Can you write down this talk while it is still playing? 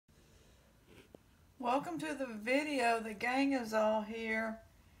Welcome to the video. The gang is all here.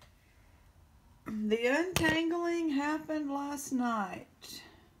 The untangling happened last night.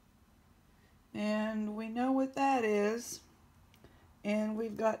 And we know what that is. And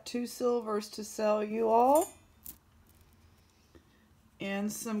we've got 2 silvers to sell you all.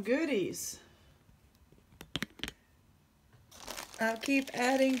 And some goodies. I'll keep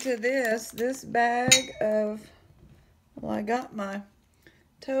adding to this bag of, well, I got my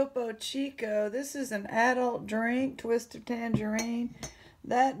Topo Chico. This is an adult drink, twist of tangerine.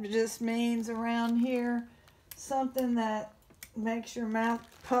 That just means around here something that makes your mouth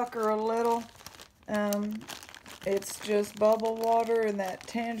pucker a little. It's just bubble water and that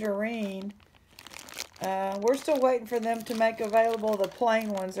tangerine. We're still waiting for them to make available the plain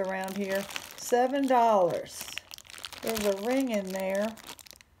ones around here. $7. There's a ring in there.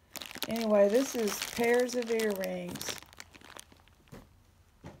 Anyway, this is pairs of earrings.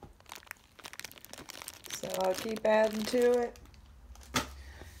 So I'll keep adding to it.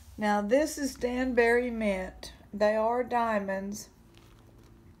 Now this is Danbury Mint. They are diamonds.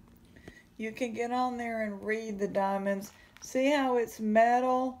 You can get on there and read the diamonds. See how it's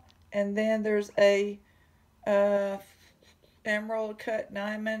metal and then there's a emerald cut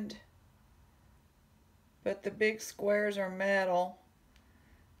diamond, but the big squares are metal.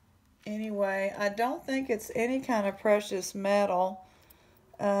 Anyway, I don't think it's any kind of precious metal.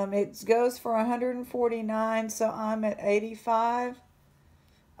 It goes for $149, so I'm at $85.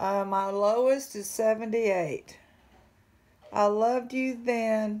 My lowest is $78. I loved you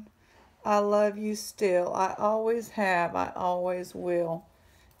then. I love you still. I always have. I always will.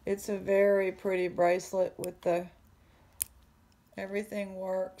 It's a very pretty bracelet with the everything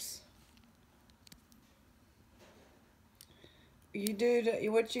works.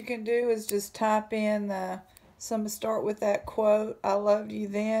 What you can do is just type in start with that quote, I loved you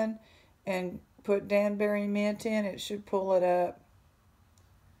then, and put Danbury Mint in. It should pull it up.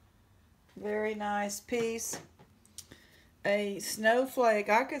 Very nice piece. A snowflake.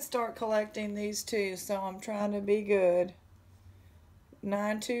 I could start collecting these too, so I'm trying to be good.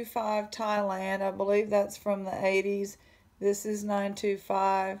 925 Thailand. I believe that's from the 80s. This is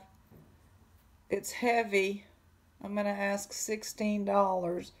 925. It's heavy. I'm going to ask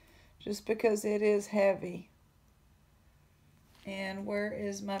 $16 just because it is heavy. And where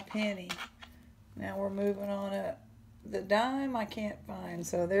is my penny? Now we're moving on up. The dime I can't find,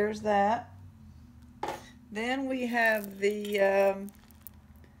 so there's that. Then we have the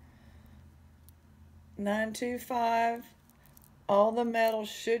 925. All the metals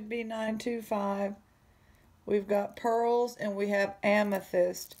should be 925. We've got pearls and we have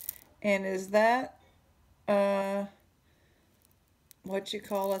amethyst. And is that what you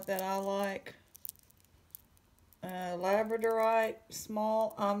call it that I like? Labradorite,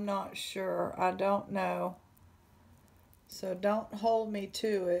 small, I'm not sure. I don't know. So don't hold me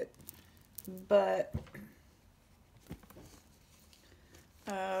to it. But,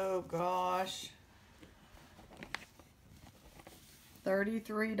 oh gosh.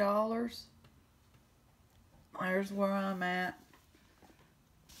 $33. There's where I'm at.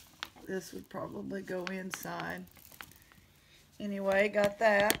 This would probably go inside. Anyway, got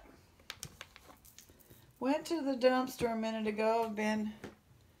that. Went to the dumpster a minute ago. I've been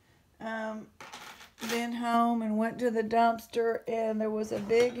home and went to the dumpster, and there was a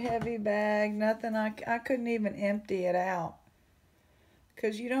big heavy bag. Nothing, I couldn't even empty it out.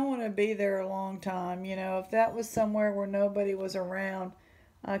 Because you don't want to be there a long time. You know, if that was somewhere where nobody was around,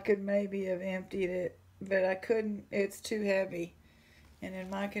 I could maybe have emptied it. But I couldn't. It's too heavy. And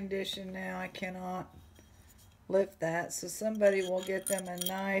in my condition now, I cannot lift that. So somebody will get them a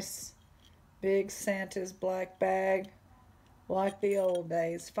nice big Santa's black bag like the old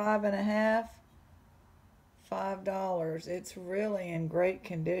days. $5.50. $5. It's really in great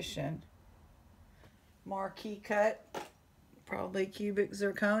condition. Marquee cut. Probably cubic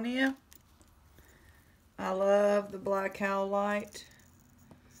zirconia. I love the black howlite.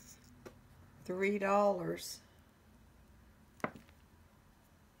 $3.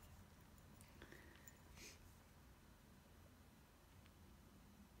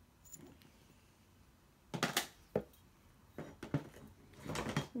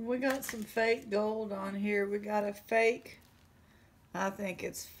 We got some fake gold on here. We got a fake. I think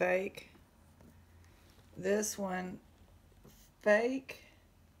it's fake. This one, fake.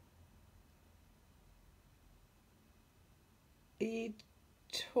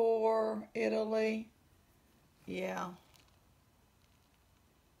 Ettore, Italy. Yeah.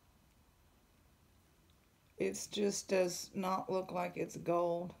 It just does not look like it's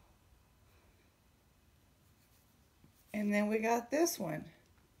gold. And then we got this one.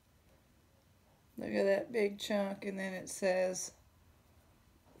 Look at that big chunk, and then it says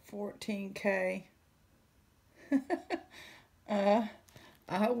 14K. I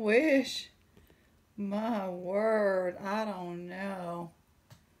wish. My word, I don't know.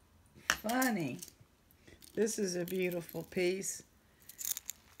 Funny. This is a beautiful piece.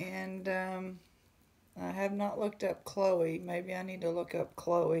 And I have not looked up Chloe. Maybe I need to look up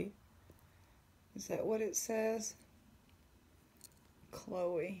Chloe. Is that what it says?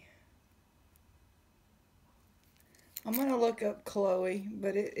 Chloe. I'm going to look up Chloe,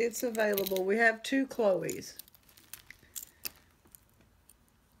 but it's available. We have 2 Chloes.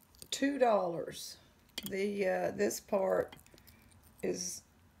 $2. This part is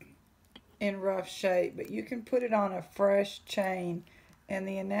in rough shape, but you can put it on a fresh chain, and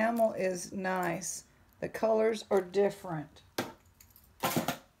the enamel is nice. The colors are different.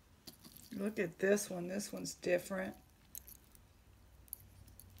 Look at this one. This one's different.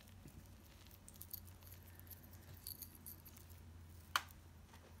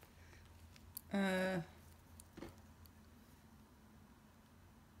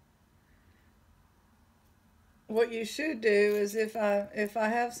 What you should do is if I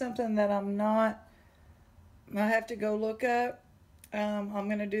have something that I have to go look up. I'm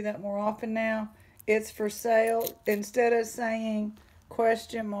going to do that more often now. It's for sale. Instead of saying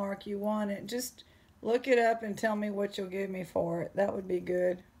question mark, you want it, just look it up and tell me what you'll give me for it. That would be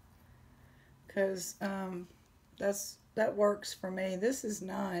good, because that works for me. This is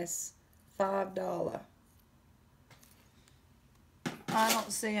nice. $5. I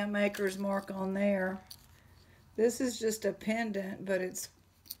don't see a maker's mark on there. This is just a pendant, but it's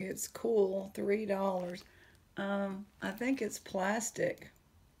cool. $3. I think it's plastic,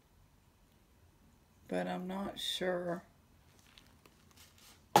 but I'm not sure.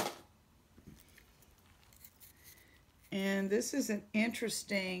 And this is an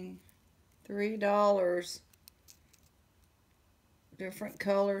interesting $3. Different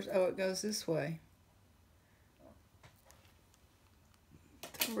colors. Oh, it goes this way.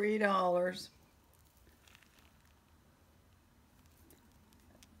 $3.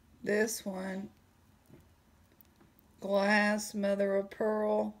 This one, glass, mother of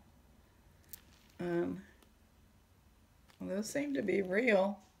pearl. Those seem to be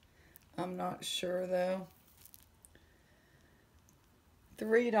real. I'm not sure though.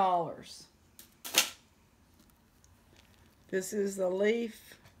 $3. This is the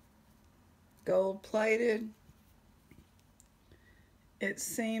leaf, gold plated. It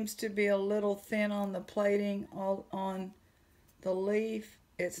seems to be a little thin on the plating, all on the leaf.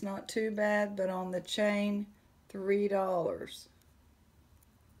 It's not too bad, but on the chain, $3.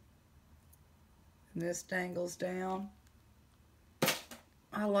 And this dangles down.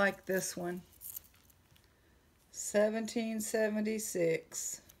 I like this one.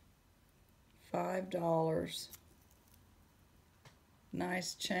 $17.76. $5.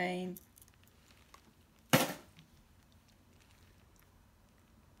 Nice chain.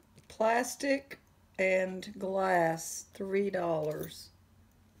 Plastic and glass, $3.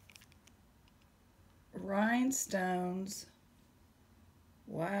 Rhinestones.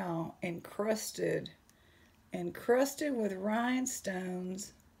 Wow, encrusted with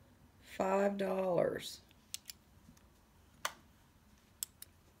rhinestones, $5.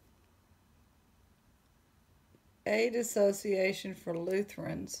 Aid Association for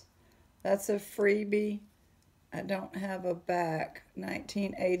Lutherans. That's a freebie. I don't have a back.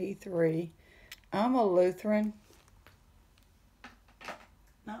 1983. I'm a Lutheran.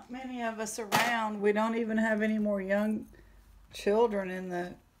 Not many of us around. We don't even have any more young children in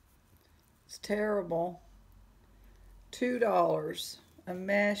the... It's terrible. $2. A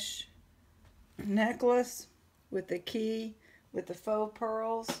mesh necklace with the key, with the faux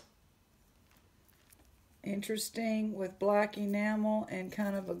pearls. Interesting, with black enamel and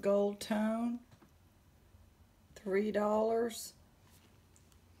kind of a gold tone. $3.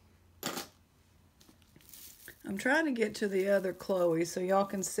 I'm trying to get to the other Chloe so y'all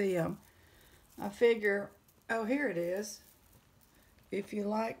can see them. I figure, oh, here it is. If you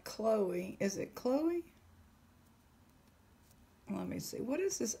like Chloe, is it Chloe? Let me see. What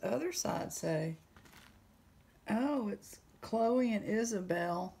does this other side say? Oh, it's Chloe and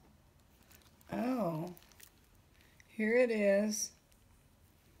Isabel. Oh, here it is.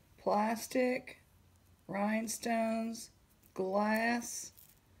 Plastic, rhinestones, glass,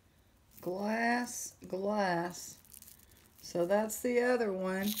 glass, glass. So that's the other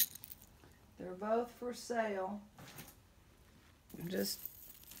one. They're both for sale. Just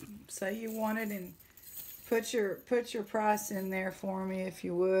say you want it and put your price in there for me if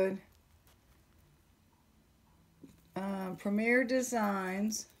you would. Premier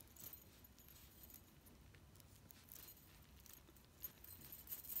Designs.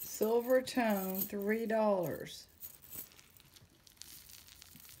 Silver tone, $3.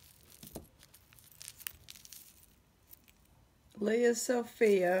 Leah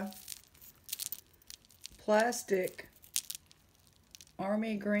Sophia, plastic,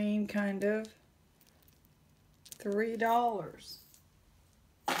 army green kind of, $3.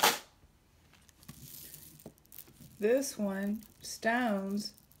 This one,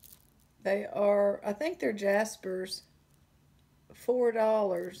 stones, they are, I think they're jaspers,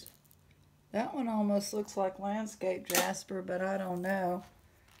 $4. That one almost looks like landscape jasper, but I don't know.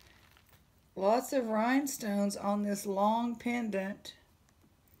 Lots of rhinestones on this long pendant.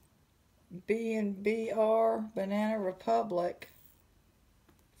 B&BR Banana Republic,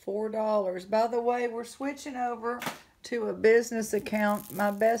 $4. By the way, we're switching over to a business account.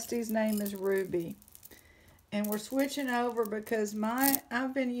 My bestie's name is Ruby. And we're switching over because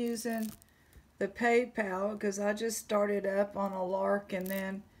I've been using the PayPal because I just started up on a lark, and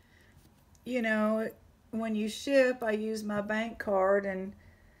then, you know, when you ship, I use my bank card, and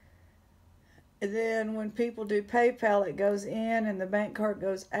then when people do PayPal, it goes in and the bank card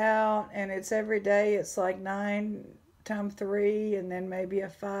goes out, and it's every day. It's like 9 times 3, and then maybe a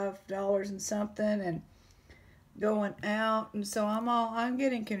 $5 and something, and going out. And so I'm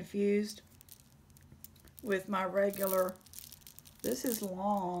getting confused with my regular. This is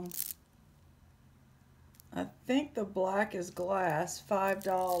long. I think the black is glass,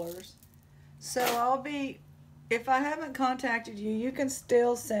 $5. So if I haven't contacted you, you can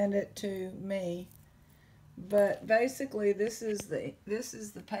still send it to me. But basically, this is the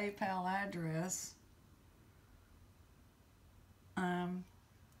PayPal address.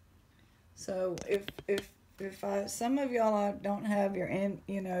 So if some of y'all don't have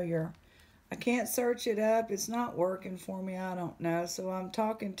I can't search it up. It's not working for me. I don't know. So I'm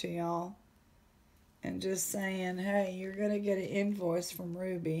talking to y'all and just saying, hey, you're gonna get an invoice from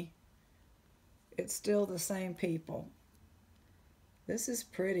Ruby. It's still the same people. This is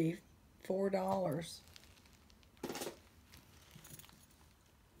pretty, $4.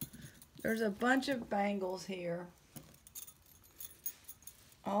 There's a bunch of bangles here.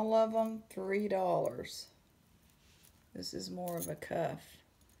 All of them, $3. This is more of a cuff.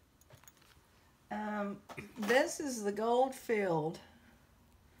 This is the gold filled.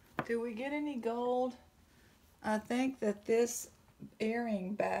 Do we get any gold? I think that this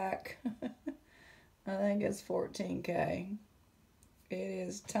earring back, I think it's 14K. It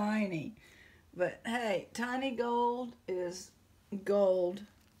is tiny. But hey, tiny gold is gold.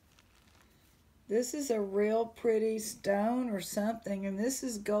 This is a real pretty stone or something, and this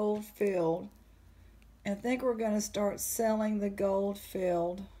is gold filled. I think we're going to start selling the gold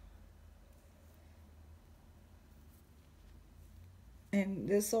filled. And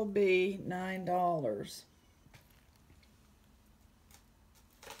this will be $9.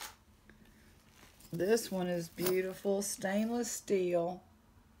 This one is beautiful, stainless steel.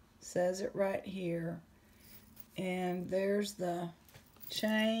 Says it right here. And there's the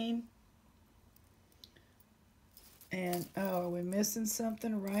chain. And oh, are we missing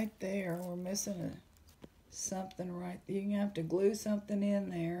something right there? We're missing something right there. You're going to have to glue something in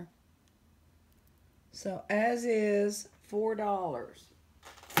there. So as is, $4.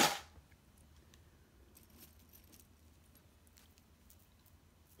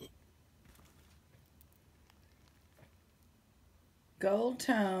 Gold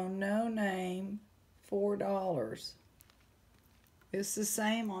tone, no name, $4. It's the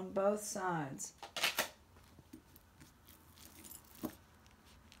same on both sides.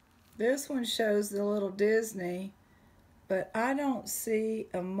 This one shows the little Disney, but I don't see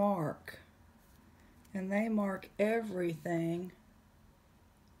a mark. And they mark everything.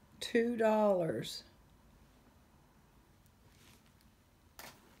 $2.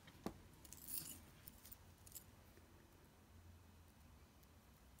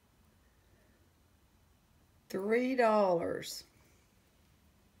 $3.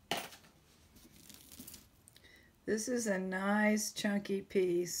 This is a nice chunky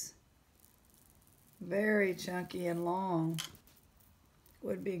piece. Very chunky and long.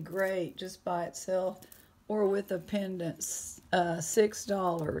 Would be great just by itself or with a pendant.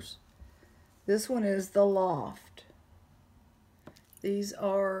 $6. This one is the Loft. These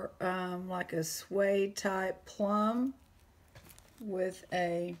are like a suede type plum with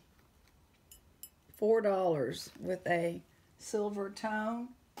a $4 with a silver tone.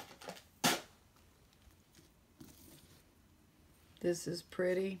 This is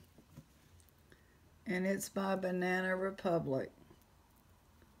pretty. And it's by Banana Republic.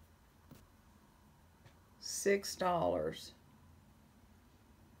 $6.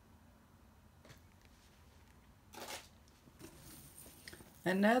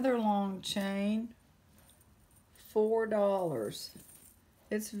 Another long chain, $4.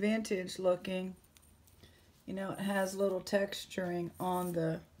 It's vintage looking. You know, it has little texturing on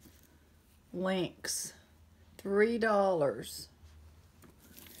the links. $3.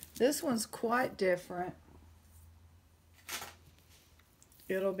 This one's quite different.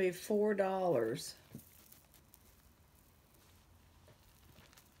 It'll be $4.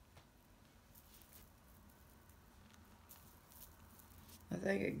 I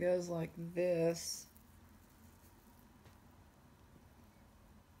think it goes like this.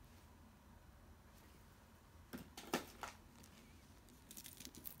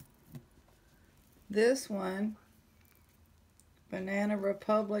 This one, Banana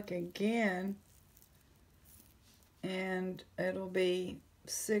Republic again, and it'll be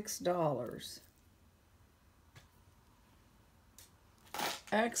 $6.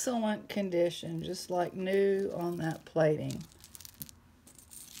 Excellent condition, just like new on that plating.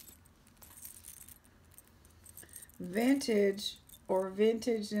 Vintage or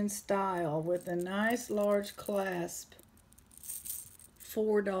vintage in style with a nice large clasp,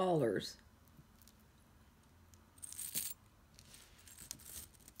 $4.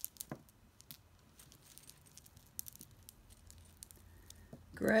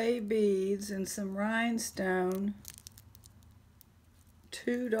 Gray beads and some rhinestone,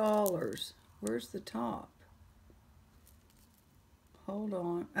 $2. Where's the top? Hold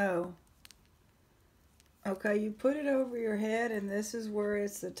on. Oh. Okay, you put it over your head, and this is where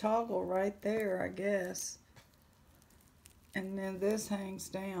it's the toggle right there, I guess. And then this hangs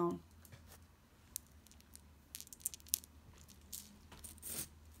down.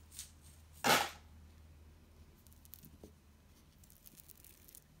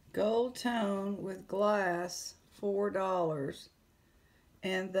 Gold tone with glass, $4.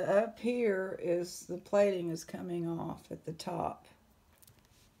 And the up here is, the plating is coming off at the top.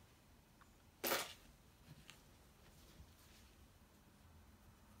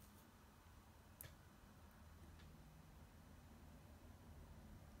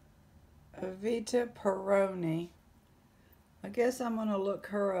 Evita Peroni. I guess I'm going to look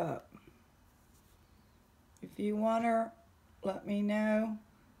her up. If you want her, let me know.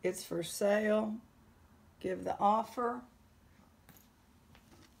 It's for sale. Give the offer.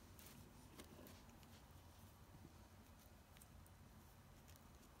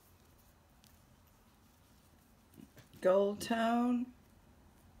 Gold tone,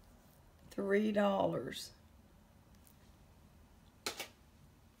 $3.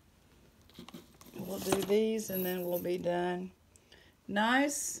 We'll do these and then we'll be done.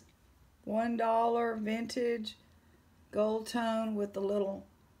 Nice $1 vintage gold tone with the little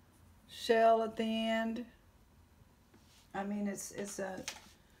shell at the end. I mean, it's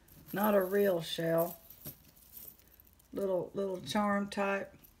not a real shell. Little charm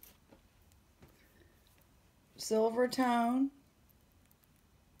type. Silver tone,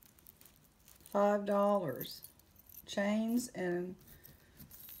 $5. Chains and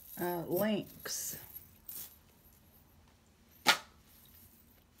links.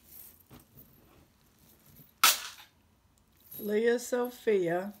 Leah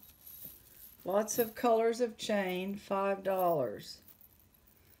Sophia, lots of colors of chain, $5.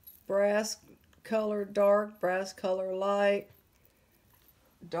 Brass color dark, brass color light,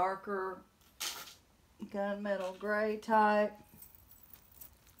 darker gunmetal gray type.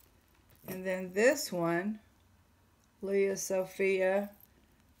 And then this one, Leah Sophia,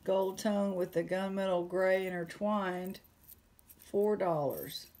 gold tone with the gunmetal gray intertwined,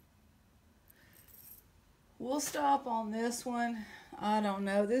 $4. We'll stop on this one. I don't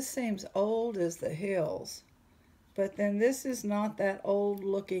know. This seems old as the hills. But then this is not that old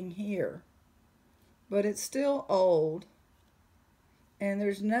looking here. But it's still old. And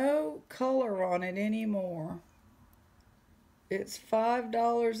there's no color on it anymore. It's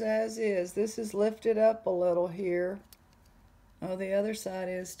 $5 as is. This is lifted up a little here. Oh, the other side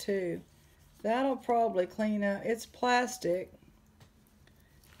is too. That'll probably clean up. It's plastic,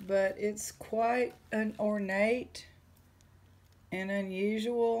 but it's quite an ornate and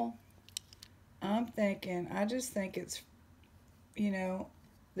unusual. I just think it's, you know,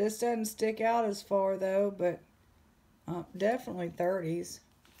 this doesn't stick out as far though, but definitely 30s.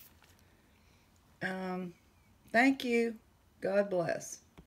 Thank you. God bless.